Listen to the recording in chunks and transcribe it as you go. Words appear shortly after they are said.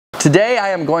Today I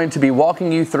am going to be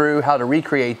walking you through how to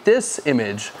recreate this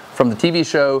image from the TV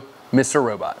show Mr.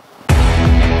 Robot.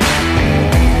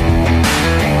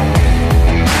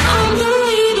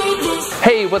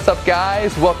 Hey, what's up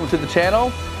guys? Welcome to the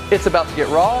channel. It's about to get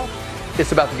raw,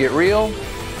 it's about to get real,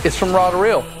 it's from raw to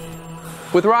real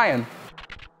with Ryan.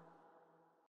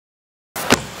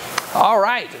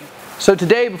 Alright, so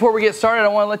today before we get started I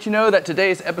want to let you know that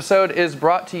today's episode is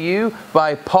brought to you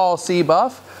by Paul C.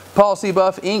 Buff. Paul C.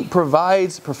 Buff Inc.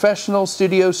 provides professional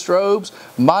studio strobes,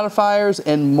 modifiers,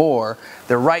 and more.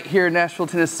 They're right here in Nashville,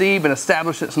 Tennessee, been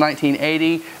established since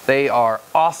 1980. They are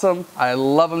awesome. I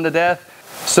love them to death.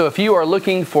 So if you are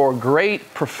looking for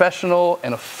great, professional,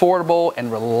 and affordable,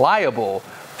 and reliable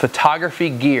photography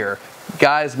gear,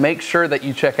 guys, make sure that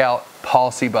you check out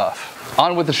Paul C. Buff.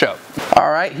 On with the show. All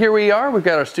right, here we are. We've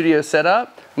got our studio set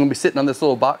up. I'm gonna be sitting on this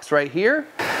little box right here.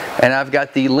 And I've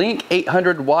got the Link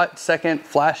 800 watt second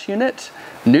flash unit,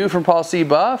 new from Paul C.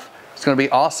 Buff. It's gonna be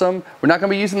awesome. We're not gonna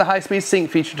be using the high-speed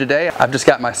sync feature today. I've just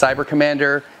got my Cyber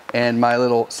Commander and my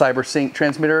little Cyber Sync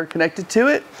transmitter connected to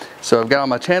it. So I've got all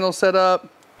my channels set up.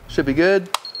 Should be good.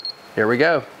 Here we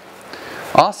go.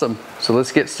 Awesome. So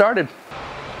let's get started.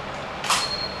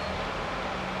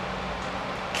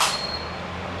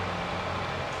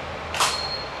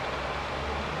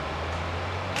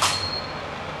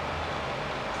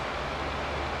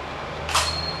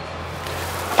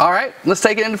 All right, let's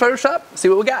take it into Photoshop, see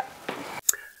what we got.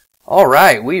 All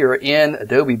right, we are in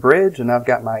Adobe Bridge and I've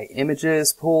got my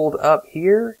images pulled up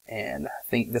here and I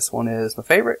think this one is my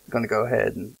favorite. I'm gonna go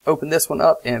ahead and open this one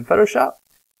up in Photoshop,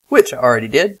 which I already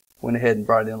did. Went ahead and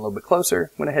brought it in a little bit closer,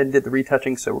 went ahead and did the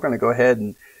retouching, so we're gonna go ahead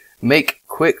and make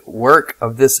quick work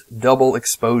of this double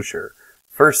exposure.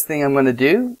 First thing I'm gonna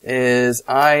do is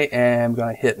I am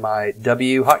gonna hit my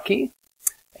W hotkey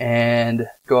and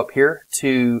go up here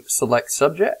to select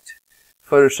subject.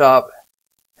 Photoshop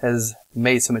has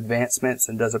made some advancements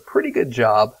and does a pretty good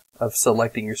job of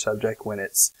selecting your subject when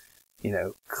it's, you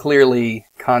know, clearly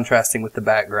contrasting with the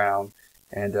background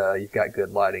and you've got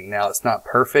good lighting. Now it's not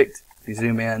perfect. If you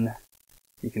zoom in,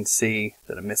 you can see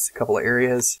that I missed a couple of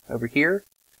areas over here.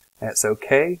 That's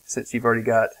okay since you've already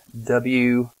got that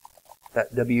W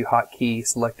hotkey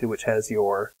selected, which has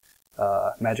your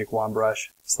magic wand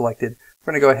brush selected.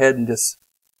 We're going to go ahead and just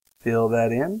fill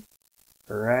that in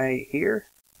right here.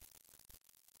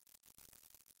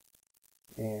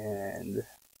 And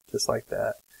just like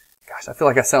that. Gosh, I feel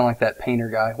like I sound like that painter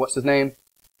guy. What's his name?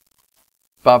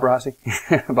 Bob Rossi?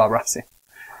 Bob Rossi.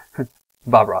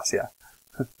 Bob Ross, yeah.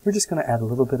 We're just going to add a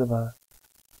little bit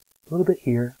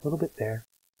here, a little bit there.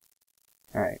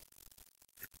 All right.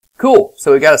 Cool.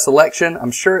 So we got a selection.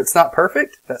 I'm sure it's not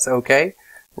perfect. That's okay.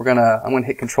 I'm gonna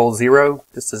hit Control 0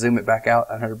 just to zoom it back out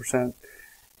 100%,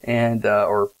 and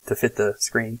or to fit the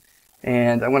screen.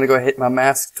 And I'm gonna go ahead and hit my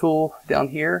mask tool down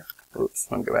here. Oops,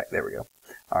 let me go back. There we go.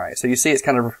 All right. So you see it's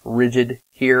kind of rigid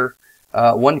here.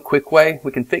 One quick way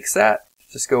we can fix that: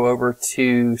 just go over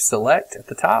to Select at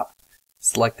the top,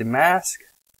 select the mask,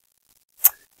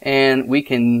 and we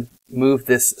can move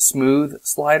this smooth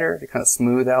slider to kind of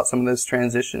smooth out some of those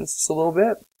transitions just a little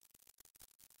bit.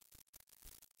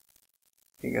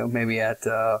 You go, maybe at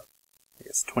I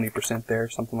guess 20% there,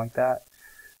 something like that.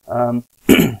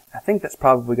 I think that's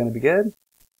probably going to be good.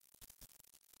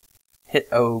 Hit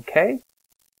OK.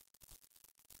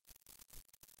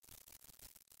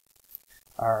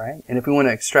 All right, and if we want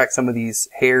to extract some of these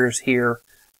hairs here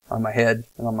on my head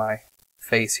and on my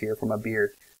face here from my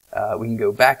beard, we can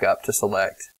go back up to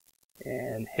select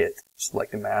and hit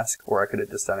select a mask, or I could have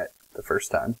just done it the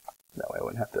first time. That way I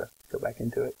wouldn't have to go back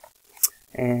into it.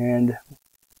 And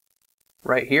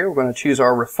right here, we're going to choose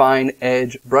our Refine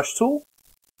Edge brush tool,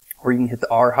 or you can hit the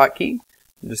R hotkey.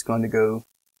 I'm just going to go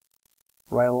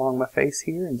right along my face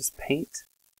here and just paint.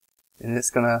 And it's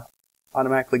going to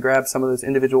automatically grab some of those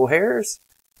individual hairs.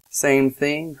 Same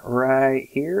thing right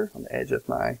here on the edge of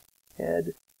my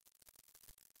head.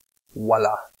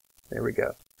 Voila. There we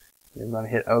go. And I'm going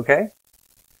to hit OK.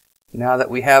 Now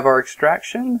that we have our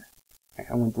extraction,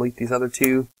 I'm going to delete these other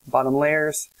two bottom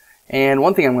layers. And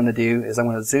one thing I'm going to do is I'm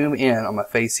going to zoom in on my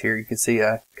face here. You can see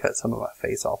I cut some of my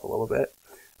face off a little bit.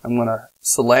 I'm going to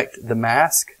select the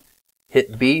mask,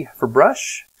 hit B for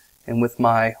brush, and with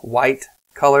my white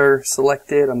color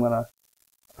selected, I'm going to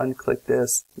unclick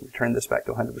this, return this back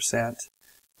to 100%.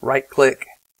 Right click,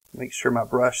 make sure my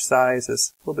brush size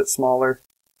is a little bit smaller,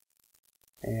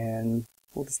 and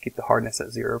we'll just keep the hardness at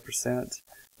 0%. I'm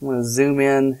going to zoom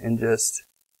in and just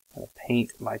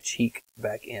paint my cheek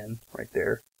back in right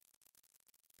there.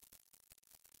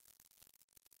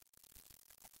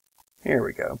 Here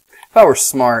we go. If I were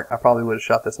smart, I probably would have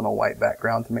shot this on a white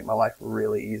background to make my life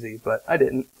really easy, but I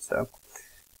didn't, so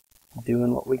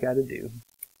doing what we got to do.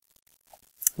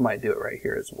 I might do it right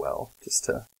here as well, just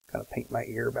to kind of paint my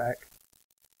ear back.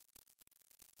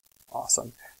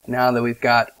 Awesome. Now that we've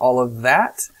got all of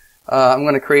that, I'm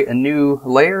going to create a new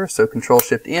layer, so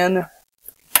Control-Shift-N,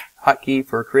 hotkey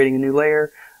for creating a new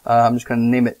layer. I'm just going to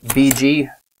name it BG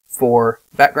for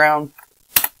background,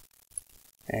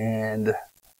 and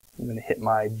I'm going to hit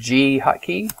my G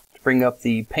hotkey to bring up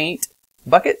the paint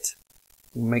bucket.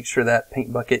 Make sure that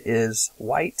paint bucket is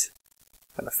white.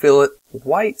 I'm going to fill it with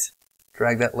white.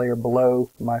 Drag that layer below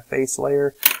my face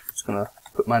layer. I'm just going to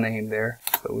put my name there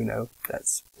so we know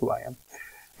that's who I am.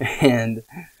 And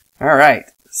all right,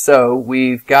 so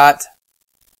we've gone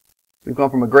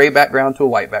from a gray background to a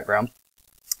white background.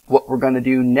 What we're going to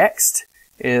do next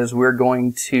is we're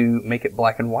going to make it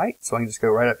black and white. So I can just go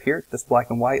right up here to this black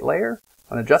and white layer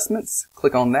on adjustments,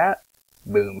 click on that,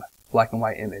 boom, black and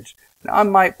white image. Now I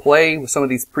might play with some of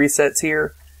these presets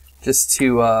here just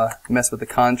to mess with the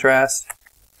contrast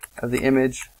of the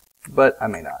image, but I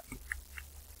may not.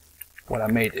 What I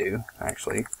may do,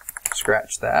 actually,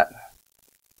 scratch that.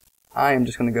 I am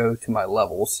just going to go to my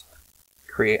levels,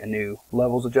 create a new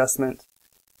levels adjustment,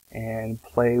 and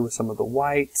play with some of the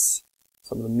whites,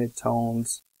 some of the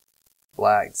midtones,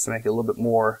 blacks, to make it a little bit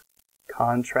more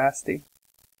contrasty.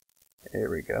 There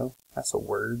we go. That's a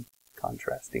word,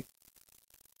 contrasty.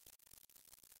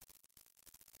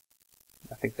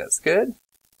 I think that's good.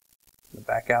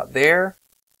 Back out there.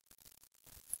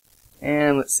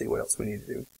 And let's see what else we need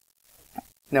to do.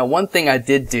 Now, one thing I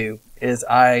did do is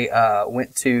I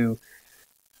went to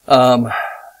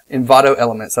Envato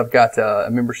Elements. I've got a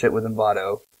membership with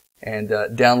Envato and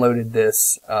downloaded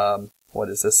this. What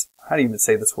is this? How do you even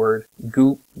say this word?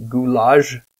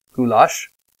 Goulash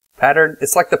pattern.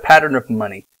 It's like the pattern of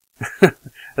money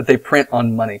that they print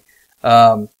on money.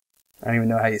 I don't even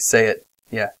know how you say it.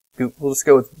 Yeah, we'll just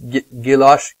go with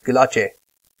Gouache.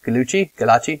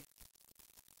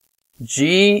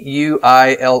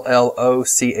 G-U-I-L-L-O-C-H-E.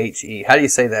 How do you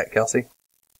say that, Kelsey?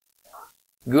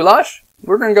 Goulash?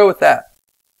 We're going to go with that.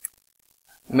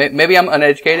 Maybe I'm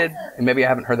uneducated, and maybe I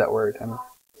haven't heard that word.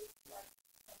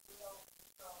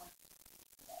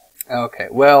 Okay,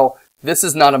 well, this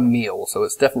is not a meal, so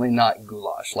it's definitely not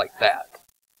goulash like that.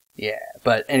 Yeah,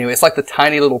 but anyway, it's like the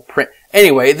tiny little print.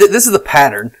 Anyway, this is the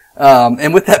pattern,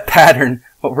 and with that pattern,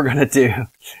 what we're going to do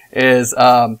is,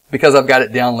 because I've got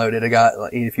it downloaded,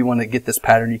 if you want to get this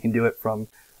pattern, you can do it from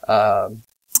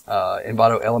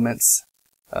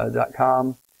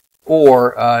EnvatoElements.com,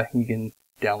 or you can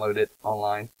download it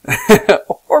online,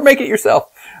 or make it yourself.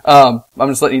 I'm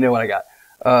just letting you know what I got.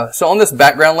 So on this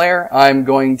background layer, I'm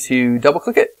going to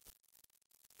double-click it,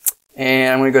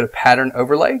 and I'm going to go to Pattern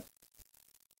Overlay.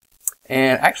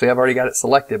 And actually, I've already got it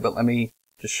selected, but let me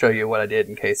just show you what I did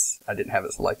in case I didn't have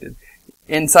it selected.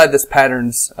 Inside this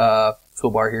patterns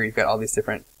toolbar here, you've got all these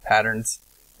different patterns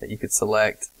that you could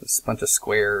select. There's a bunch of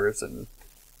squares and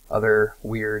other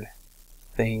weird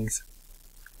things.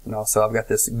 And also I've got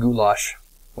this goulash,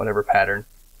 whatever pattern,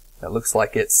 that looks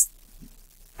like it's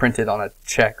printed on a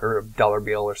check or a dollar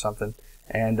bill or something.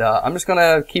 And I'm just going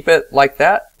to keep it like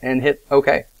that and hit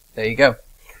OK. There you go.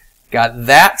 Got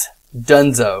that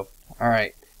donezo. All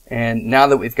right. And now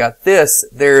that we've got this,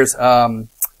 there's I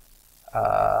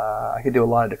could do a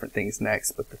lot of different things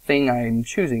next, but the thing I'm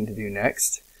choosing to do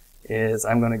next is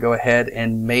I'm going to go ahead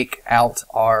and make out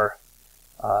our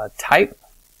type.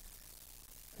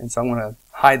 And so I'm going to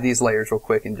hide these layers real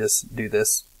quick and just do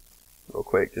this real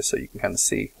quick, just so you can kind of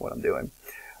see what I'm doing.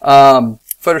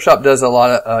 Photoshop does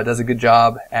a good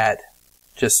job at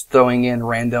just throwing in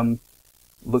random,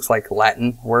 looks like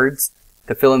Latin words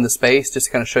to fill in the space, just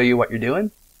to kind of show you what you're doing.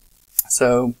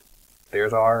 So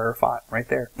there's our font right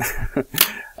there. So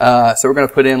we're going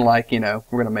to put in, like, we're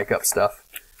going to make up stuff.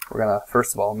 We're going to,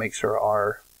 first of all, make sure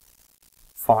our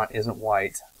font isn't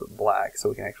white, but black, so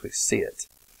we can actually see it.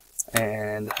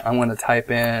 And I'm going to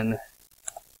type in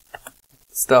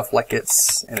stuff like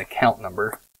it's an account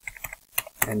number,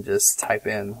 and just type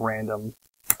in random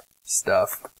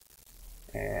stuff,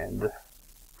 and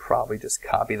probably just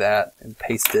copy that and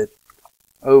paste it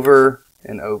over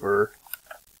and over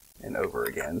and over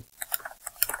again.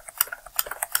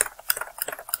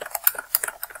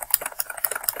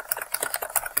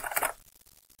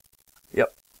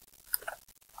 Yep.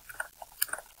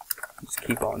 Just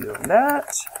keep on doing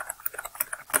that.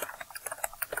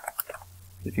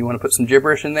 If you want to put some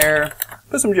gibberish in there,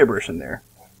 put some gibberish in there.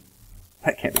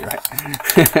 That can't be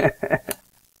right.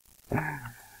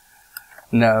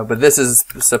 No, but this is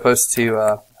supposed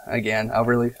to, again, I'll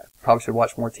really probably should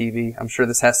watch more TV. I'm sure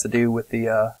this has to do with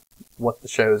the what the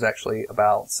show is actually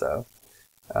about. So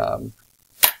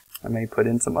I may put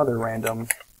in some other random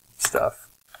stuff.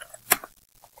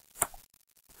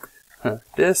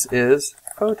 This is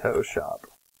Photoshop.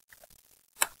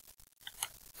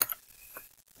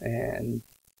 And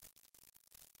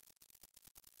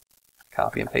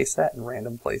copy and paste that in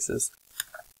random places.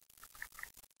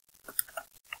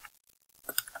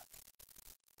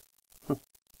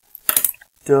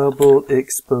 Double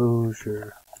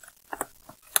exposure.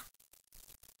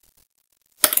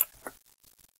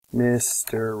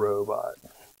 Mr. Robot.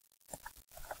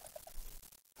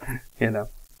 You know,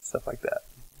 stuff like that.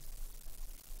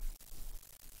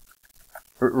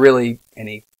 Really,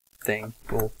 anything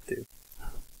will do.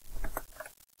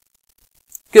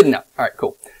 Good enough. All right,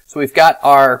 cool. So we've got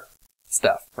our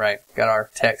stuff, right? We've got our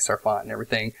text, our font, and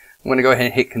everything. I'm going to go ahead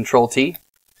and hit Control-T,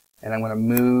 and I'm going to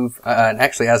move. And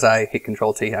actually, as I hit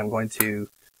Control-T, I'm going to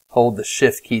hold the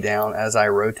Shift key down as I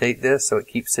rotate this, so it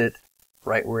keeps it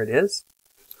right where it is.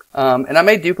 And I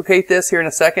may duplicate this here in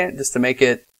a second, just to make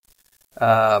it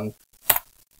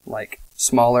like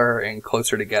smaller and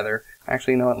closer together.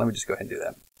 Actually, you know what? Let me just go ahead and do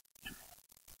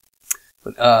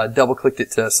that. Double-clicked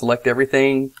it to select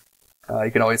everything.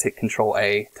 You can always hit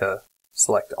Control-A to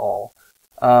select all.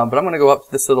 But I'm going to go up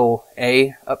to this little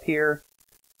A up here,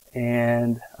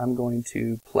 and I'm going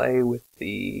to play with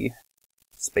the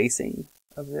spacing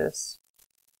of this.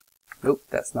 Nope,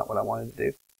 that's not what I wanted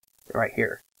to do. Right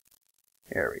here.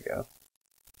 There we go.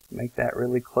 Make that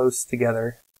really close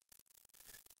together.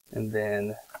 And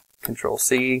then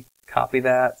Control-C, copy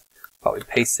that, probably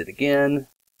paste it again.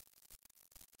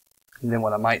 And then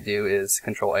what I might do is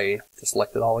Control-A to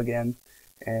select it all again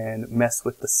and mess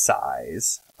with the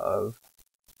size of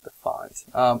the font.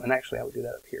 And actually I would do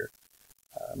that up here.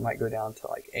 Might go down to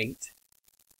like 8,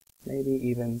 maybe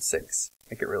even 6.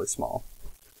 Make it really small.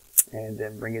 And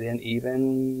then bring it in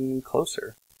even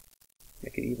closer.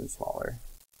 Make it even smaller.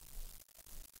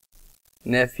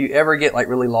 And if you ever get like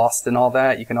really lost in all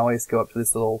that, you can always go up to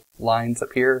this little lines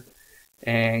up here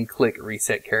and click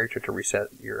Reset Character to reset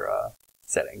your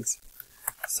settings.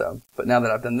 So, but now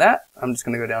that I've done that, I'm just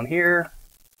going to go down here,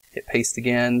 hit paste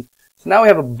again. So now we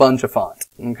have a bunch of font,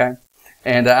 okay?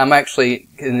 And I'm actually,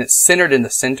 and it's centered in the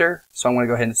center, so I'm going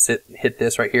to go ahead and hit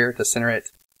this right here to center it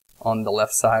on the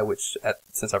left side, which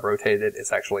since I've rotated it,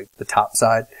 it's actually the top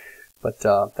side. But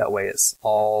that way it's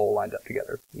all lined up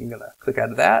together. I'm going to click out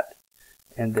of that,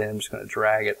 and then I'm just going to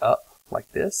drag it up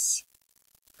like this.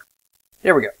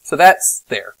 There we go. So that's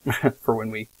there for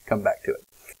when we come back to it.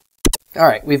 All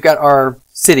right, we've got our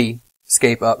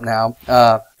cityscape up now.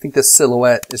 I think this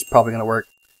silhouette is probably going to work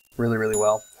really, really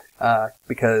well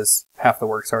because half the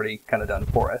work's already kind of done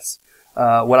for us.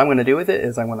 What I'm going to do with it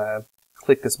is I'm going to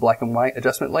click this black and white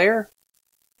adjustment layer,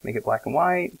 make it black and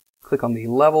white, click on the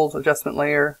levels adjustment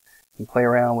layer, and play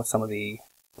around with some of the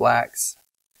blacks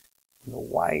and the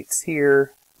whites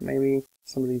here, maybe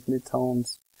some of these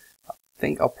midtones. I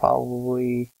think I'll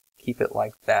probably keep it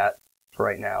like that for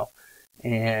right now.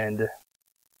 And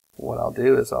what I'll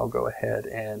do is I'll go ahead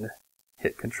and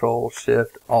hit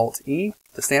Control-Shift-Alt-E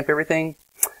to stamp everything.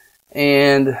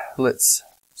 And let's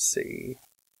see.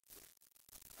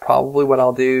 Probably what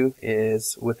I'll do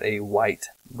is with a white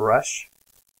brush,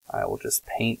 I will just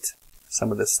paint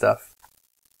some of this stuff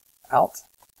out,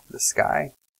 the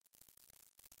sky.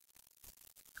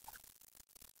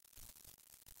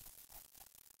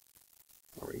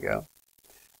 There we go.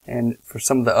 And for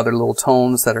some of the other little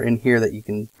tones that are in here that you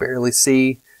can barely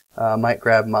see, I might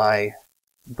grab my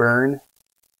my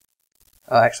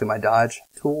dodge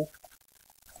tool,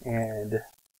 and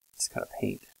just kind of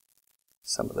paint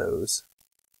some of those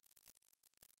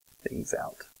things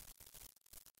out.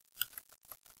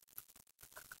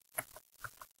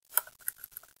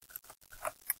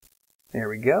 There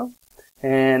we go.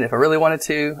 And if I really wanted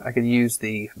to, I could use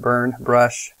the burn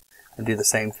brush and do the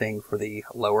same thing for the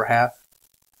lower half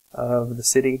of the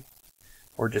city,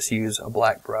 or just use a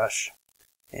black brush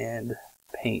and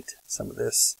paint some of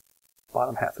this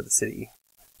bottom half of the city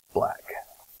black,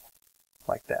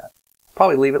 like that.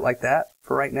 Probably leave it like that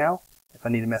for right now. If I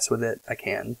need to mess with it, I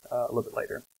can a little bit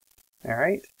later. All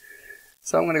right.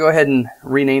 So I'm going to go ahead and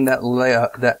rename that layer.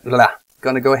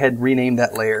 Rename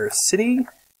that layer city,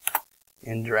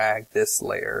 and drag this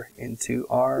layer into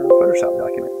our Photoshop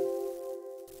document.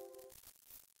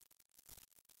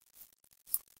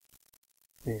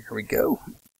 There we go.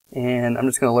 And I'm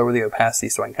just going to lower the opacity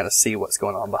so I can kind of see what's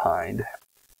going on behind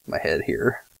my head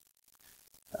here.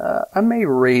 I may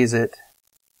raise it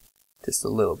just a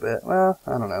little bit. Well,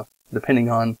 I don't know. Depending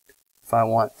on if I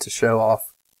want to show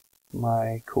off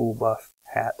my cool buff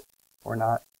hat or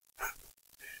not.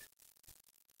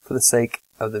 for the sake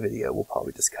of the video, we'll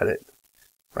probably just cut it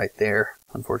right there,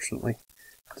 unfortunately.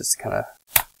 Just kind of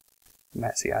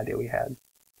match the idea we had.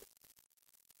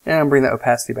 And I'll bring that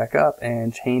opacity back up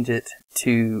and change it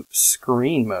to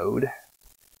screen mode.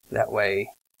 That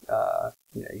way,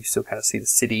 you still kind of see the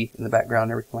city in the background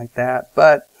and everything like that.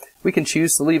 But we can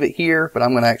choose to leave it here, but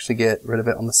I'm going to actually get rid of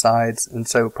it on the sides. And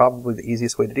so probably the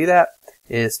easiest way to do that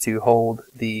is to hold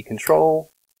the control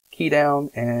key down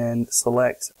and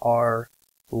select our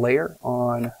layer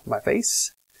on my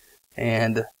face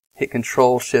and hit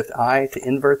Control Shift I to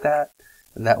invert that.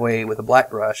 And that way with a black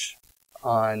brush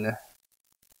on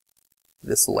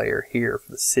this layer here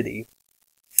for the city,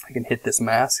 I can hit this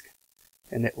mask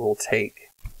and it will take,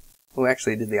 well,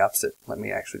 actually I did the opposite. Let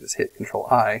me actually just hit Control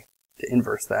I to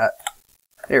inverse that.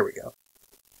 There we go.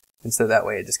 And so that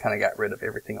way it just kind of got rid of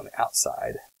everything on the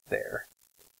outside there.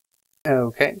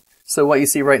 Okay, so what you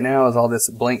see right now is all this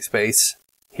blank space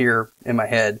here in my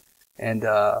head, and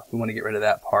we want to get rid of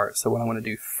that part. So what I want to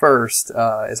do first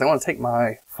is I want to take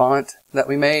my font that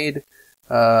we made,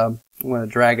 I'm going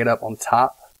to drag it up on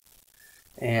top,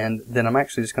 and then I'm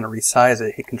actually just going to resize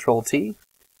it, hit Control T,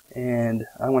 and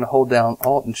I want to hold down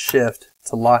Alt and Shift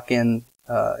to lock in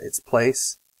its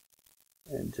place,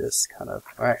 and just kind of,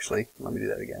 or actually, let me do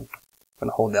that again. I'm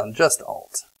going to hold down just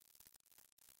Alt.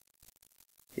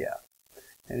 Yeah.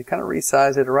 And kind of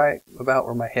resize it right about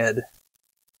where my head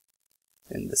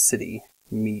and the city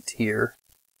meet here.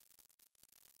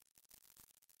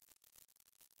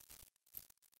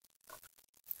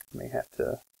 May have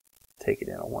to take it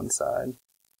in on one side.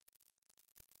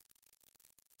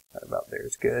 Right about there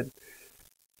is good.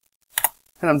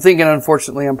 And I'm thinking,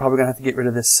 unfortunately, I'm probably going to have to get rid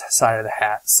of this side of the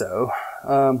hat. So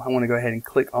I want to go ahead and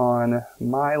click on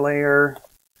my layer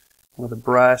with a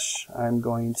brush. I'm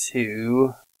going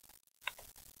to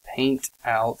paint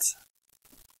out,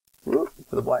 with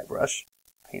a black brush,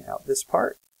 paint out this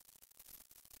part.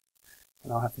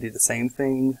 And I'll have to do the same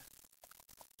thing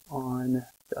on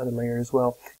the other layer as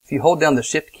well. If you hold down the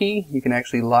Shift key, you can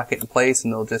actually lock it in place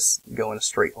and it'll just go in a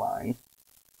straight line.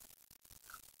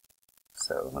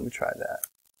 So let me try that.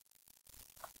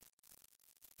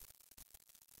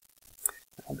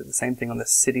 I'll do the same thing on the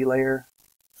city layer.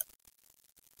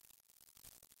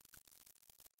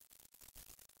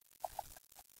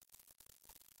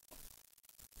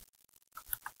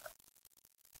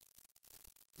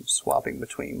 I'm swapping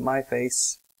between my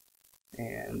face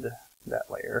and that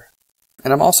layer.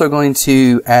 And I'm also going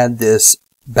to add this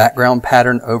background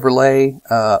pattern overlay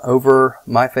over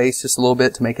my face just a little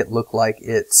bit to make it look like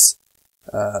it's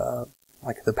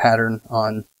like the pattern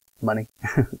on money.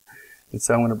 And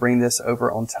so I'm going to bring this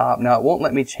over on top. Now it won't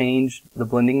let me change the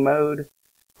blending mode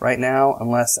right now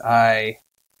unless I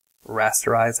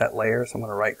rasterize that layer. So I'm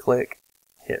going to right click,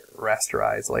 hit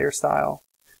rasterize layer style.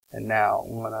 And now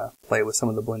I'm going to play with some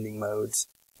of the blending modes.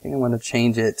 I think I'm going to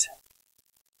change it.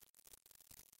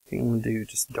 I think I'm going to do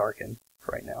just darken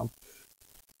for right now.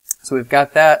 So we've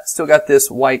got that. Still got this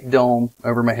white dome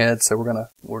over my head, so we're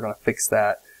gonna fix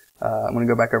that. I'm going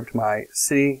to go back over to my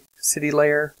city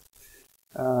layer,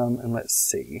 and let's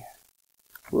see.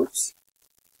 Whoops.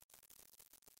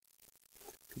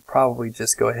 Could probably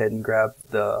just go ahead and grab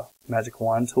the magic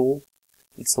wand tool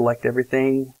and select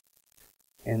everything.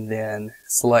 And then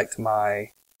select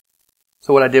my,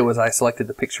 so what I did was I selected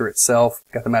the picture itself,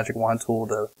 got the magic wand tool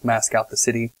to mask out the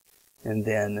city, and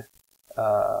then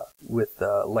with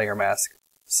the layer mask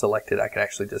selected, I could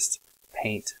actually just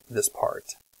paint this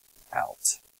part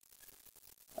out.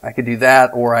 I could do that,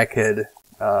 or I could,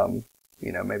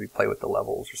 maybe play with the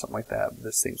levels or something like that. But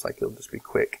this seems like it'll just be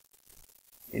quick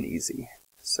and easy.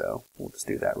 So we'll just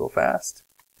do that real fast.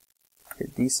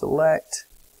 Hit deselect.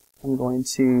 I'm going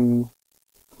to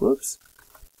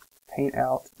paint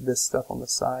out this stuff on the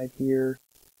side here.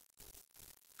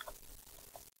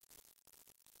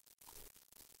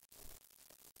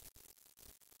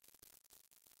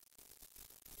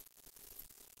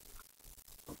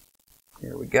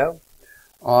 There we go.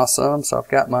 Awesome. So I've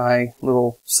got my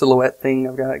little silhouette thing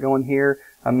I've got going here.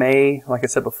 I may, like I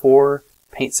said before,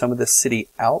 paint some of this city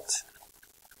out.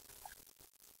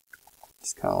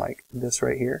 Just kind of like this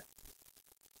right here.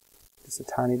 Just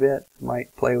a tiny bit.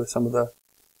 Might play with some of the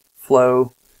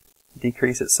flow,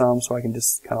 decrease it some so I can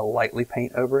just kind of lightly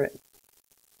paint over it.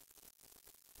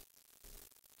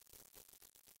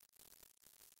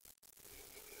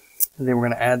 And then we're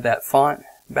going to add that font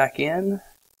back in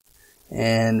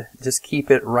and just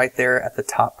keep it right there at the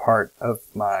top part of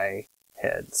my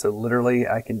head. So literally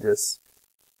I can just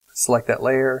select that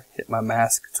layer, hit my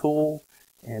mask tool,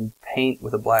 and paint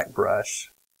with a black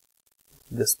brush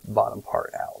this bottom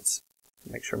part out.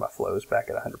 Make sure my flow is back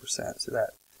at 100%. So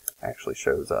actually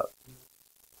shows up.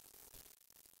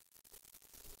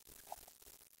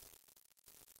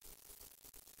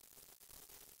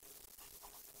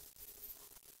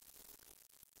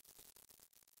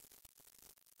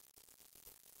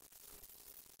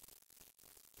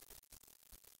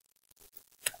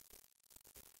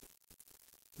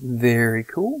 Very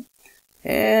cool.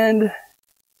 And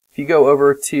if you go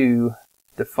over to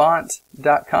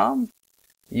defont.com,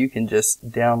 you can just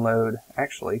download,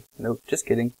 actually, nope, just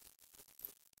kidding.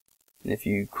 And if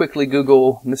you quickly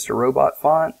Google Mr. Robot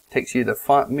font, it takes you to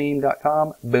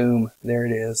fontmeme.com. Boom, there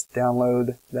it is.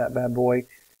 Download that bad boy,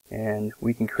 and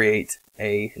we can create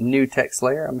a new text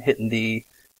layer. I'm hitting the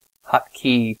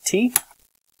hotkey T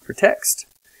for text.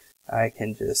 I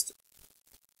can just,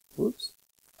 whoops.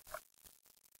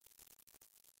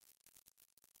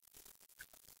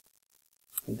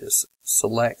 And just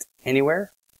select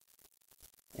anywhere.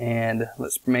 And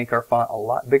let's make our font a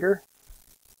lot bigger.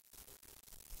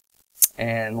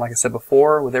 And like I said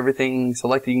before, with everything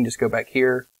selected, you can just go back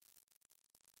here.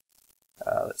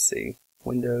 Let's see,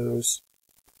 Windows,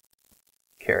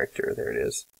 character, there it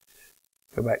is.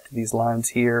 Go back to these lines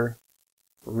here,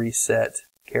 reset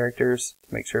characters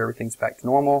to make sure everything's back to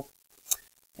normal.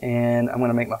 And I'm going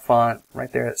to make my font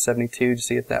right there at 72 to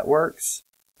see if that works.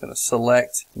 I'm going to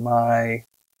select my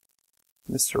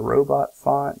Mr. Robot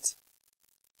font,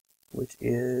 which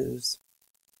is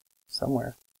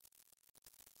somewhere.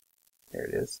 There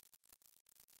it is.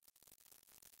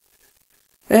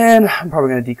 And I'm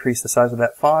probably going to decrease the size of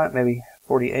that font, maybe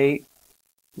 48,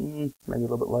 maybe a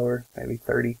little bit lower, maybe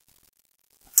 30.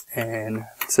 And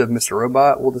instead of Mr.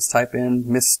 Robot, we'll just type in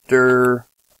Mr.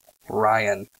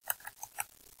 Ryan.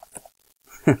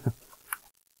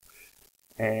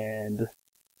 And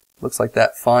looks like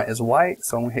that font is white,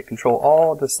 so I'm going to hit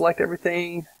Control-Alt to select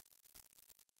everything.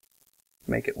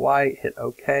 Make it white, hit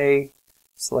OK.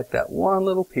 Select that one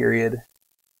little period,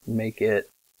 make it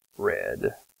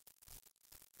red.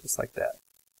 Just like that.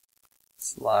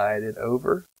 Slide it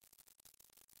over.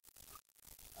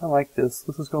 I like this.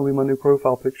 This is going to be my new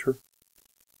profile picture.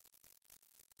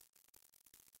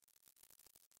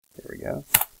 There we go.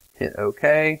 Hit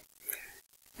OK.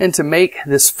 And to make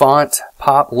this font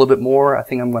pop a little bit more, I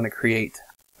think I'm going to create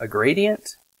a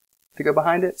gradient to go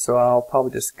behind it. So I'll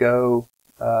probably just go,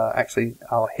 actually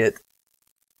I'll hit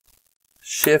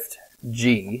Shift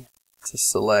G to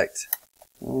select,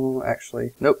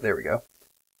 actually, nope, there we go.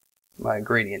 My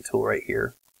gradient tool right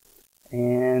here.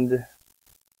 And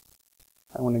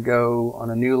I want to go on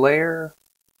a new layer,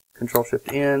 Control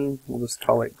Shift N, we'll just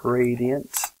call it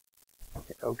gradient.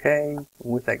 Hit OK. And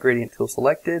with that gradient tool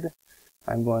selected,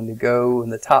 I'm going to go in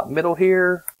the top middle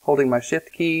here, holding my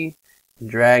Shift key, and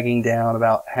dragging down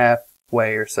about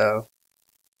halfway or so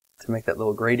to make that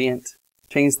little gradient.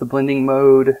 Change the blending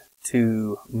mode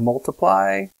to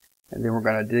multiply, and then we're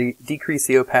going to decrease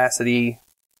the opacity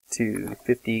to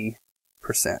 50%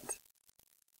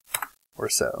 or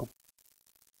so.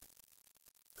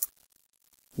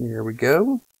 There we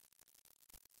go.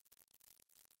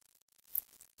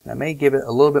 I may give it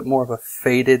a little bit more of a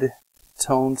faded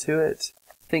tone to it.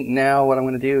 I think now what I'm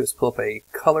going to do is pull up a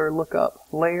color lookup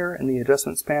layer in the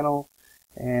adjustments panel,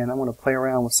 and I'm going to play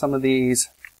around with some of these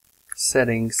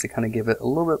settings to kind of give it a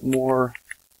little bit more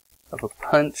of a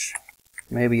punch,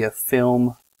 maybe a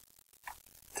film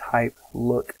type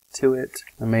look to it.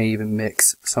 I may even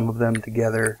mix some of them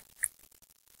together.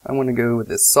 I'm going to go with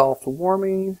this soft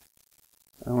warming.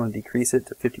 I want to decrease it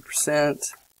to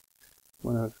 50%.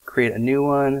 I'm going to create a new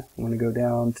one. I'm going to go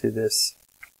down to this,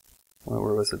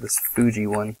 where was it, this Fuji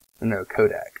one? No,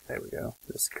 Kodak. There we go.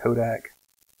 This Kodak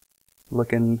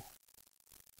looking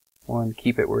one,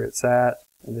 keep it where it's at.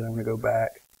 And then I'm going to go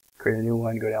back, create a new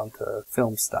one, go down to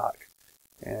film stock,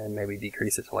 and maybe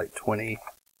decrease it to like 20%,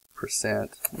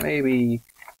 maybe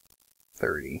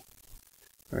 30.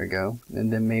 There we go.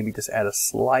 And then maybe just add a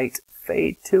slight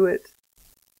fade to it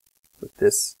with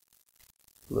this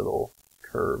little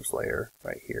curves layer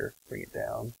right here. Bring it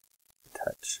down a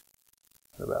touch.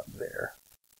 About there.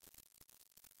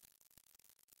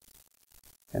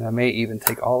 And I may even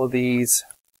take all of these,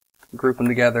 group them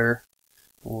together.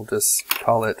 We'll just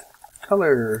call it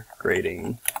color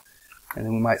grading. And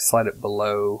then we might slide it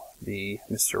below the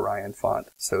Mr. Ryan font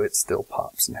so it still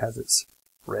pops and has its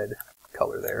red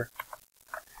color there.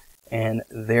 And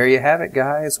there you have it,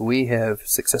 guys. We have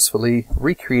successfully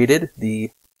recreated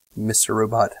the Mr.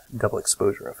 Robot double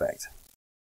exposure effect.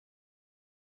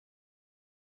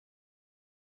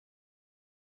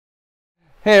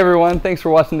 Hey everyone, thanks for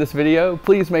watching this video.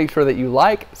 Please make sure that you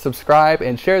like, subscribe,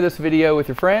 and share this video with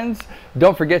your friends.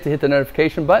 Don't forget to hit the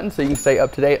notification button so you can stay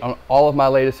up to date on all of my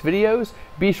latest videos.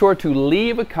 Be sure to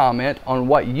leave a comment on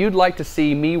what you'd like to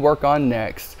see me work on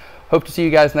next. Hope to see you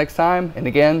guys next time, and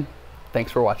again,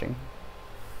 thanks for watching.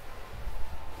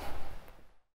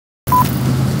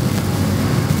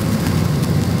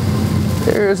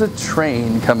 There's a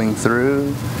train coming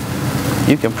through.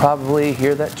 You can probably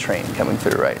hear that train coming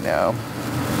through right now.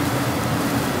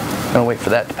 I'm gonna wait for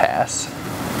that to pass.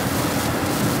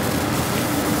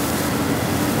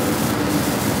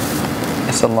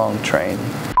 It's a long train.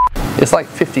 It's like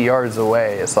 50 yards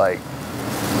away. It's like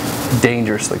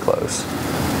dangerously close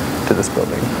to this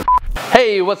building.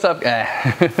 Hey, what's up?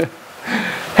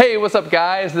 Hey, what's up,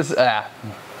 guys? This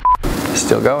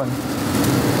still going.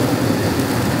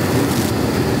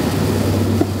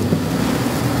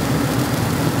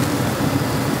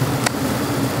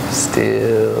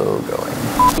 Still going.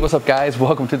 What's up, guys?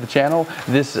 Welcome to the channel.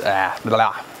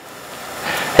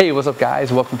 Hey, what's up,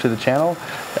 guys? Welcome to the channel.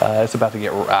 It's about to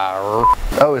get.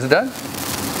 Oh, is it done?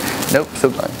 Nope, still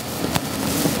going.